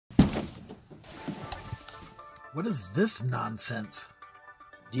What is this nonsense?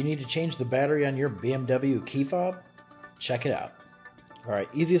 Do you need to change the battery on your BMW Key Fob? Check it out. Alright,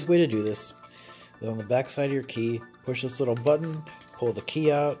 easiest way to do this is on the back side of your key, push this little button, pull the key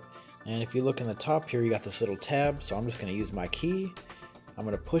out, and if you look in the top here, you got this little tab, so I'm just going to use my key. I'm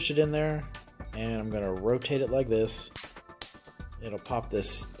going to push it in there, and I'm going to rotate it like this. It'll pop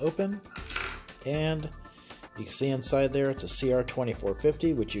this open, and you can see inside there it's a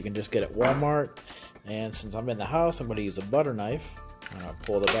CR2450, which you can just get at Walmart. And since I'm in the house, I'm going to use a butter knife.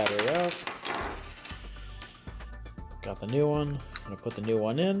 Pull the battery out. Got the new one. I'm going to put the new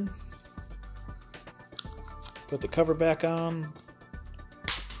one in. Put the cover back on.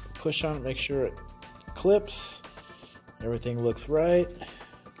 Push on it, make sure it clips. Everything looks right.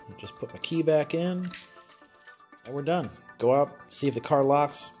 Just put my key back in. And we're done. Go out, see if the car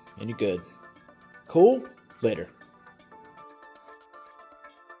locks, and you're good. Cool? Later.